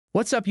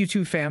What's up,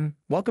 YouTube fam?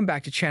 Welcome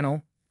back to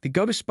channel, the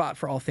go-to spot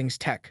for all things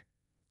tech.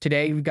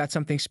 Today, we've got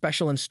something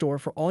special in store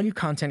for all you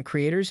content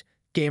creators,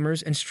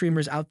 gamers, and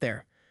streamers out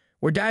there.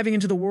 We're diving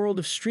into the world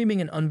of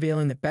streaming and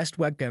unveiling the best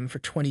webcam for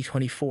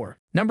 2024.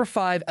 Number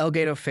 5.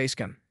 Elgato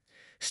Facecam.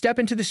 Step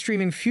into the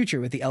streaming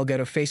future with the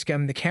Elgato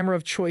Facecam, the camera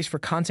of choice for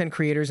content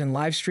creators and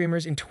live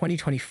streamers in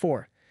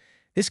 2024.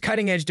 This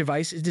cutting-edge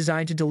device is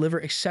designed to deliver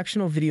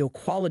exceptional video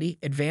quality,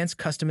 advanced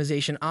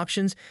customization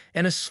options,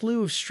 and a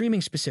slew of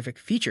streaming-specific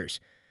features.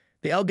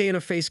 The Elgato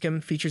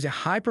Facecam features a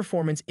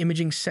high-performance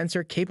imaging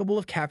sensor capable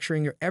of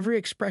capturing your every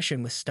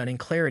expression with stunning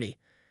clarity.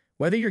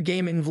 Whether you're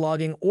gaming,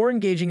 vlogging, or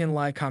engaging in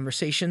live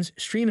conversations,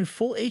 stream in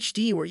full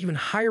HD or even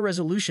higher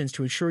resolutions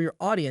to ensure your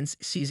audience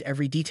sees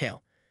every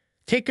detail.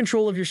 Take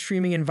control of your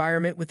streaming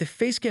environment with the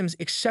Facecam's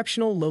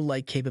exceptional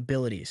low-light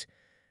capabilities.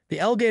 The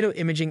Elgato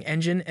Imaging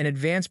Engine, an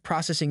advanced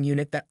processing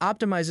unit that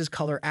optimizes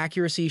color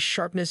accuracy,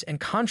 sharpness, and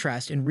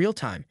contrast in real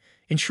time,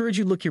 ensures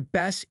you look your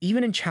best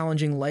even in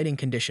challenging lighting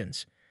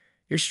conditions.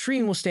 Your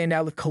stream will stand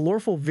out with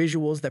colorful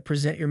visuals that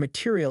present your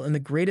material in the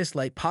greatest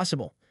light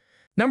possible.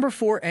 Number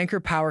 4.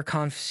 Anker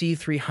PowerConf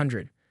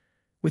C300.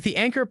 With the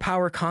Anker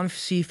PowerConf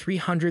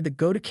C300, the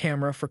go-to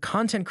camera for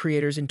content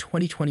creators in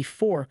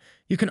 2024,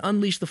 you can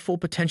unleash the full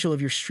potential of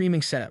your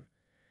streaming setup.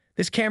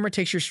 This camera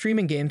takes your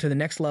streaming game to the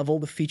next level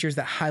with features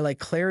that highlight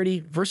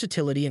clarity,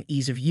 versatility, and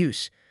ease of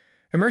use.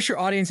 Immerse your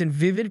audience in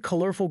vivid,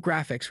 colorful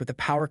graphics with the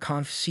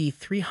PowerConf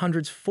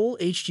C300's full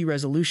HD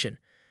resolution.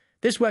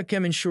 This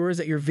webcam ensures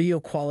that your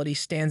video quality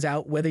stands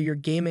out whether you're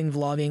gaming,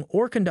 vlogging,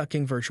 or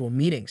conducting virtual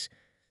meetings.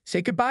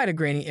 Say goodbye to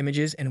grainy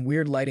images and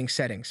weird lighting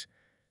settings.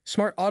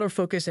 Smart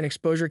autofocus and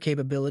exposure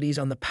capabilities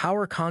on the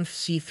PowerConf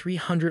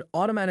C300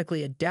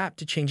 automatically adapt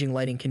to changing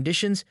lighting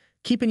conditions,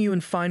 keeping you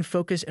in fine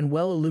focus and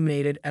well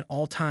illuminated at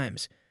all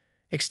times.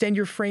 Extend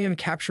your frame and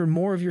capture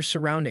more of your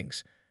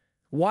surroundings.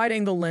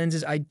 Wide-angle lens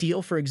is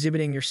ideal for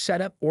exhibiting your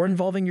setup or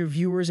involving your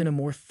viewers in a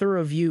more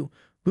thorough view,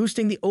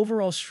 boosting the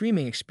overall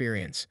streaming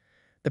experience.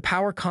 The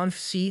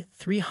PowerConf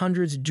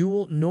C300's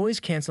dual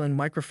noise-canceling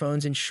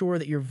microphones ensure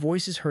that your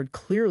voice is heard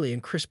clearly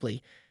and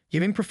crisply,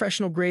 giving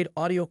professional-grade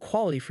audio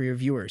quality for your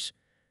viewers.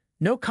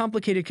 No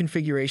complicated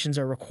configurations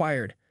are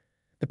required.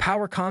 The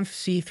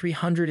PowerConf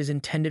C300 is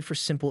intended for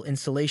simple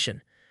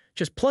installation.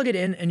 Just plug it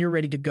in and you're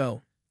ready to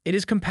go. It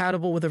is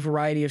compatible with a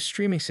variety of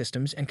streaming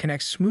systems and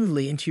connects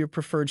smoothly into your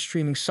preferred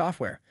streaming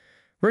software.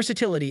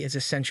 Versatility is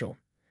essential.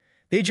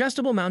 The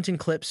adjustable mounting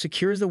clip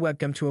secures the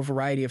webcam to a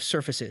variety of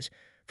surfaces,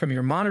 from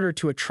your monitor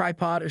to a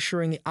tripod,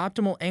 assuring the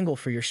optimal angle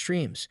for your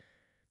streams.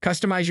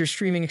 Customize your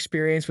streaming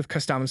experience with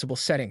customizable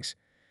settings.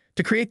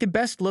 To create the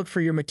best look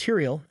for your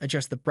material,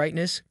 adjust the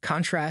brightness,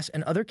 contrast,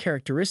 and other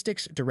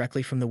characteristics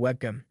directly from the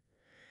webcam.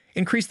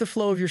 Increase the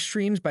flow of your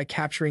streams by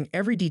capturing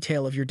every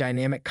detail of your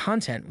dynamic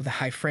content with a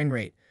high frame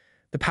rate.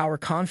 The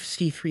PowerConf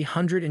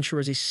C300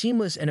 ensures a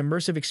seamless and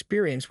immersive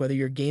experience whether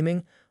you're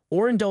gaming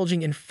or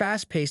indulging in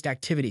fast-paced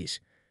activities.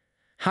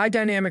 High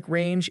dynamic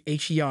range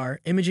HDR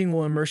imaging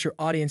will immerse your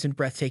audience in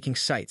breathtaking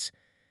sights.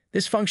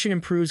 This function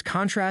improves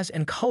contrast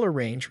and color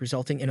range,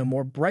 resulting in a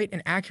more bright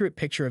and accurate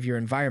picture of your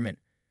environment.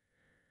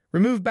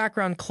 Remove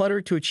background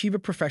clutter to achieve a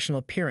professional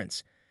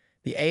appearance.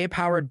 The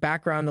AI-powered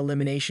background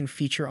elimination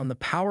feature on the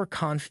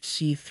PowerConf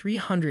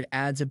C300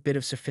 adds a bit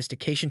of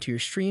sophistication to your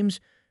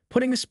streams,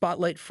 putting the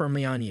spotlight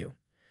firmly on you.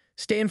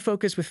 Stay in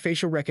focus with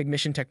facial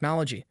recognition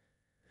technology.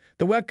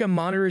 The webcam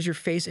monitors your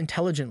face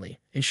intelligently,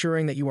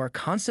 ensuring that you are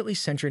constantly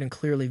centered and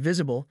clearly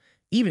visible,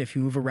 even if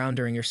you move around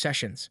during your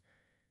sessions.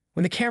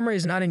 When the camera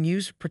is not in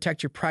use,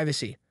 protect your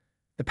privacy.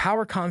 The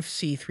PowerConf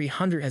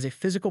C300 has a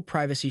physical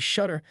privacy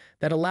shutter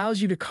that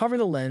allows you to cover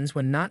the lens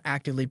when not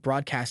actively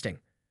broadcasting.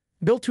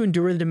 Built to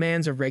endure the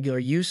demands of regular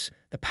use,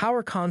 the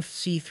PowerConf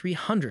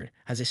C300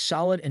 has a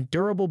solid and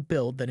durable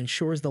build that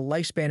ensures the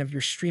lifespan of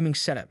your streaming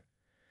setup.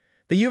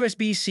 The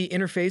USB-C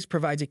interface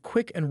provides a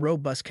quick and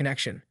robust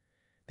connection.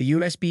 The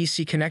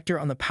USB-C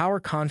connector on the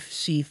PowerConf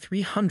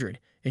C300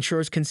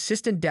 ensures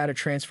consistent data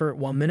transfer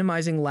while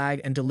minimizing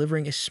lag and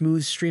delivering a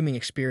smooth streaming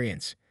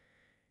experience.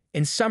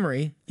 In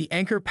summary, the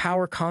Anker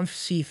PowerConf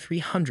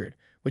C300,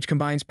 which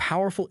combines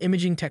powerful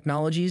imaging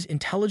technologies,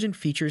 intelligent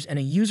features, and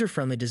a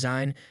user-friendly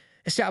design,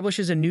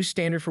 establishes a new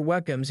standard for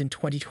webcams in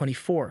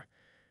 2024.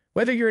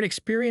 Whether you're an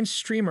experienced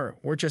streamer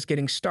or just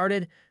getting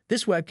started,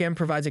 this webcam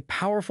provides a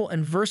powerful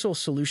and versatile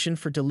solution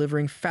for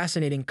delivering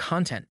fascinating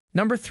content.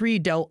 Number 3.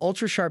 Dell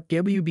UltraSharp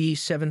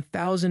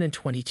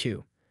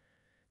WB7022.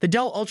 The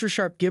Dell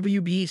UltraSharp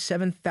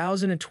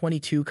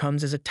WB7022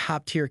 comes as a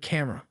top-tier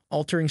camera,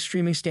 altering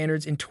streaming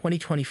standards in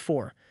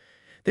 2024.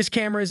 This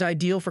camera is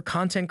ideal for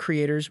content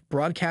creators,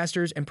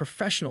 broadcasters, and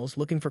professionals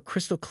looking for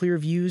crystal-clear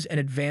views and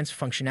advanced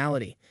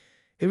functionality.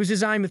 It was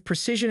designed with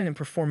precision and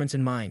performance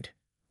in mind.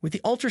 With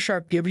the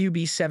UltraSharp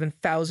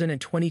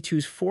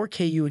WB7022's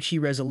 4K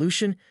UHD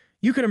resolution,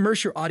 you can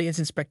immerse your audience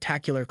in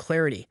spectacular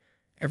clarity.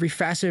 Every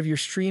facet of your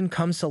stream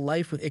comes to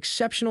life with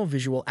exceptional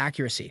visual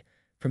accuracy,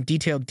 from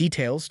detailed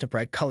details to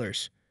bright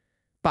colors.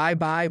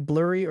 Bye-bye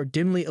blurry or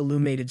dimly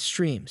illuminated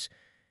streams.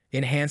 The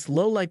enhanced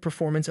low-light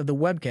performance of the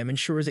webcam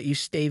ensures that you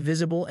stay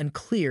visible and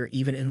clear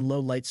even in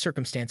low-light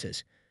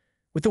circumstances.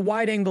 With the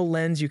wide-angle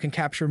lens, you can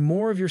capture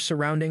more of your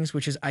surroundings,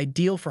 which is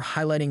ideal for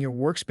highlighting your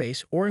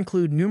workspace or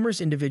include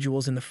numerous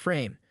individuals in the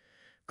frame.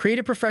 Create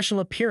a professional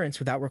appearance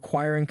without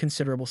requiring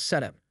considerable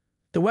setup.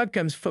 The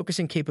webcam's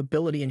focusing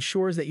capability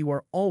ensures that you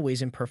are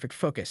always in perfect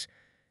focus.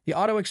 The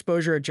auto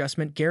exposure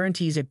adjustment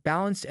guarantees a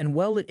balanced and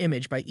well-lit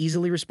image by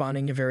easily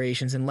responding to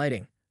variations in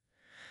lighting.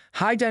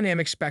 High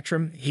dynamic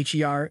spectrum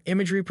 (HDR)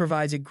 imagery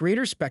provides a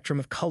greater spectrum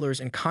of colors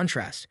and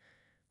contrast.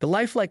 The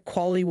lifelike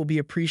quality will be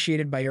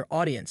appreciated by your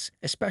audience,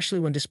 especially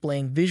when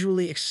displaying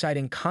visually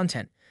exciting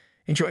content.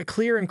 Enjoy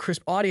clear and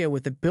crisp audio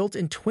with the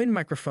built-in twin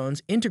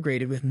microphones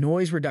integrated with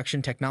noise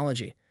reduction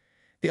technology.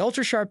 The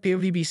ultra-sharp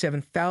POVB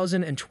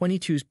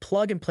 7022's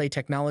plug-and-play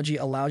technology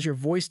allows your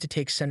voice to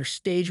take center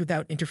stage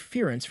without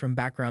interference from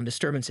background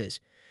disturbances.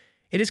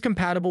 It is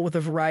compatible with a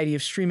variety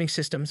of streaming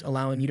systems,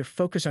 allowing you to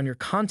focus on your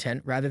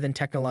content rather than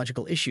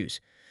technological issues.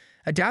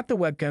 Adapt the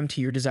webcam to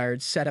your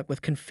desired setup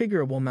with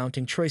configurable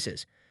mounting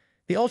choices.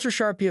 The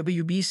ultra-sharp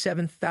POVB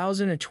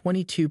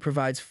 7022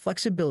 provides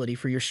flexibility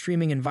for your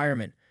streaming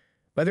environment,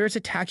 whether it's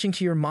attaching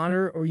to your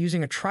monitor or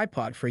using a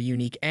tripod for a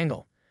unique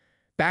angle.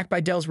 Backed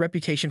by Dell's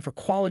reputation for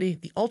quality,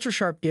 the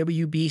ultra-sharp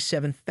POVB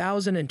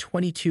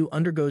 7022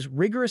 undergoes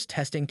rigorous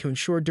testing to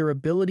ensure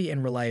durability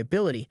and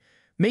reliability,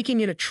 making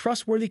it a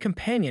trustworthy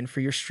companion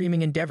for your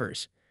streaming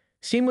endeavors.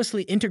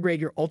 Seamlessly integrate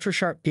your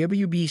ultra-sharp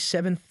POVB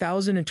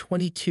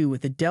 7022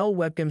 with the Dell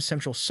Webcam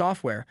Central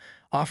software,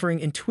 offering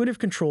intuitive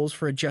controls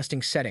for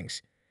adjusting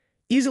settings.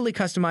 Easily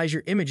customize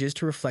your images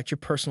to reflect your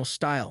personal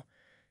style.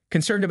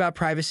 Concerned about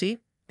privacy?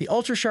 The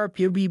ultra-sharp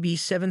POVB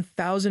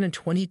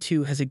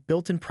 7022 has a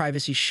built-in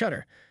privacy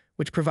shutter,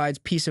 which provides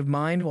peace of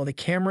mind while the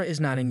camera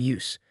is not in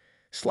use.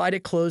 Slide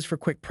it closed for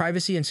quick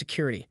privacy and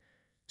security.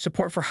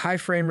 Support for high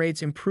frame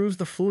rates improves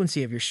the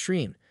fluency of your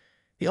stream.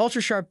 The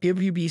ultra-sharp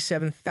POVB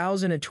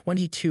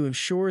 7022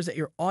 ensures that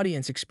your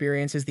audience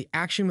experiences the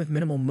action with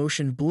minimal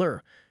motion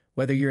blur,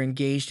 whether you're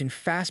engaged in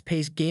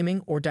fast-paced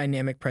gaming or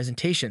dynamic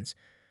presentations.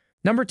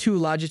 Number 2.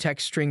 Logitech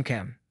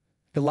StreamCam.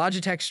 The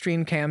Logitech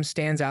StreamCam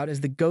stands out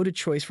as the go-to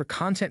choice for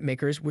content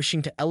makers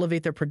wishing to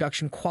elevate their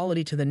production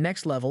quality to the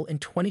next level in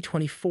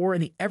 2024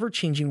 in the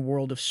ever-changing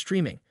world of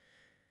streaming.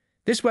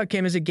 This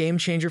webcam is a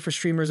game-changer for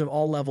streamers of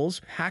all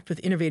levels, packed with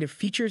innovative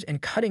features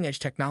and cutting-edge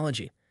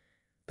technology.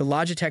 The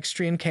Logitech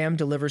StreamCam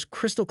delivers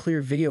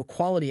crystal-clear video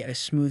quality at a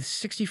smooth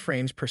 60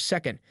 frames per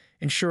second,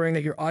 ensuring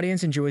that your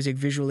audience enjoys a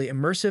visually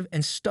immersive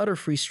and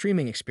stutter-free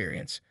streaming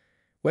experience.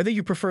 Whether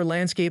you prefer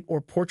landscape or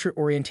portrait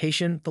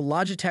orientation, the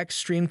Logitech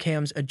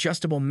StreamCam's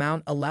adjustable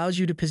mount allows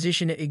you to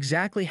position it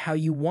exactly how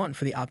you want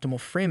for the optimal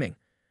framing.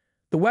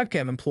 The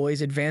webcam employs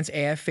advanced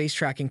AF face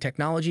tracking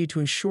technology to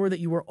ensure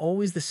that you are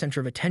always the center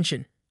of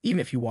attention,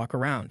 even if you walk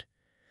around.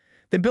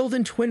 The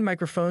built-in twin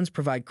microphones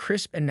provide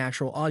crisp and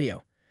natural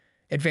audio.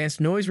 Advanced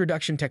noise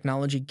reduction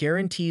technology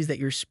guarantees that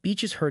your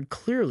speech is heard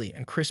clearly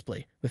and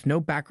crisply, with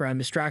no background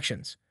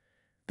distractions.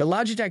 The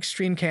Logitech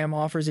StreamCam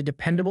offers a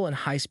dependable and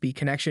high-speed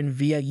connection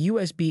via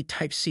USB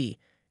Type-C,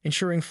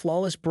 ensuring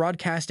flawless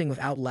broadcasting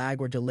without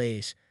lag or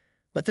delays.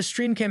 Let the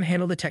StreamCam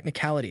handle the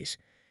technicalities.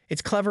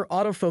 Its clever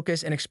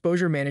autofocus and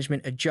exposure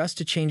management adjust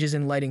to changes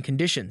in lighting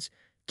conditions,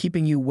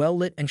 keeping you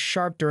well-lit and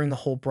sharp during the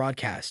whole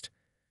broadcast.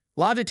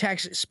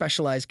 Logitech's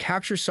specialized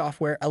capture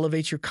software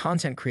elevates your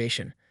content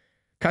creation.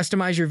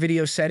 Customize your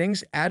video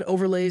settings, add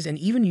overlays, and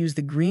even use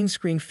the green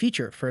screen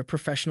feature for a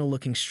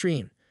professional-looking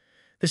stream.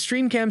 The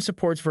StreamCam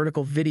supports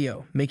vertical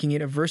video, making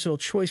it a versatile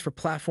choice for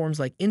platforms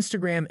like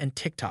Instagram and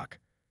TikTok.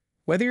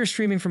 Whether you're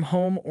streaming from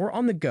home or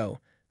on the go,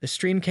 the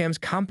StreamCam's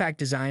compact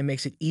design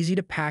makes it easy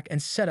to pack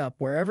and set up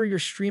wherever your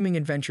streaming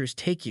adventures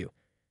take you.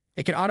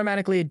 It can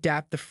automatically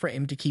adapt the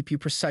frame to keep you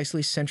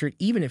precisely centered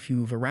even if you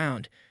move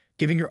around,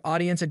 giving your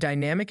audience a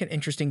dynamic and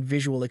interesting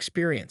visual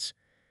experience.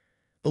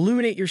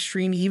 Illuminate your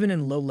stream even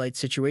in low-light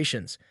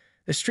situations.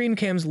 The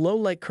StreamCam's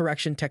low-light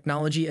correction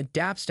technology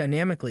adapts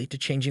dynamically to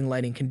changing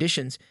lighting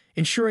conditions,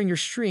 ensuring your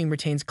stream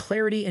retains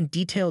clarity and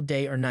detail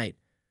day or night.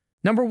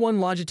 Number 1.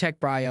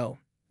 Logitech Brio.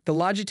 The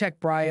Logitech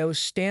Brio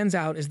stands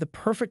out as the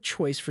perfect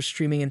choice for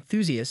streaming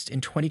enthusiasts in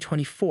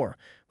 2024,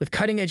 with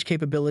cutting-edge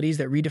capabilities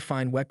that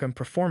redefine webcam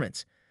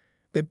performance.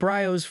 With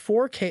Brio's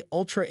 4K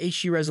Ultra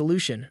HD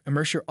resolution,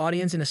 immerse your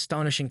audience in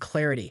astonishing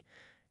clarity.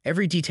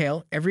 Every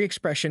detail, every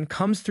expression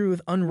comes through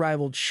with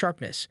unrivaled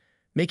sharpness,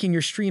 making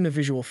your stream a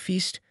visual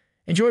feast.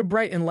 Enjoy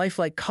bright and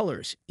lifelike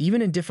colors,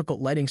 even in difficult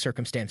lighting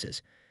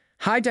circumstances.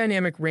 High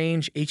dynamic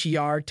range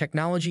HDR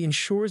technology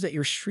ensures that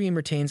your stream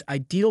retains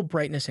ideal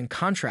brightness and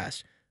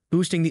contrast,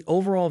 boosting the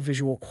overall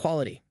visual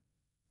quality.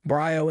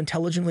 Brio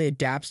intelligently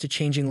adapts to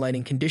changing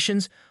lighting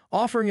conditions,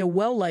 offering a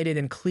well-lighted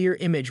and clear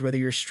image whether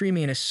you're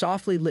streaming in a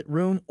softly lit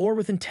room or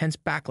with intense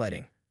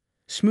backlighting.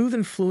 Smooth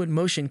and fluent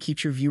motion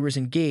keeps your viewers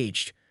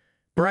engaged.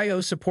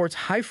 Brio supports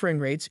high frame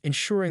rates,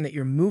 ensuring that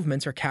your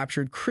movements are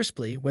captured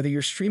crisply whether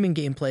you're streaming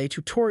gameplay,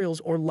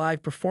 tutorials, or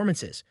live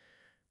performances.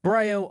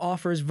 Brio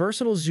offers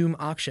versatile zoom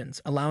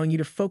options, allowing you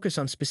to focus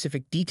on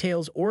specific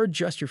details or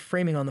adjust your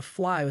framing on the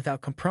fly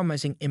without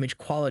compromising image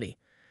quality.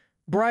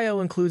 Brio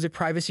includes a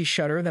privacy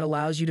shutter that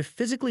allows you to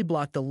physically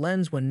block the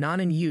lens when not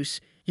in use,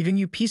 giving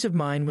you peace of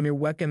mind when your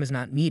webcam is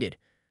not needed.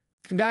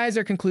 And guys,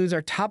 that concludes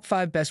our top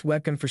 5 best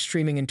webcam for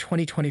streaming in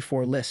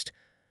 2024 list.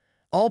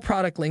 All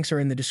product links are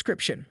in the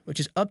description, which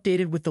is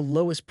updated with the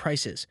lowest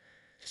prices.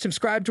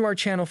 Subscribe to our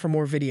channel for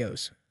more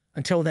videos.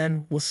 Until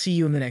then, we'll see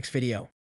you in the next video.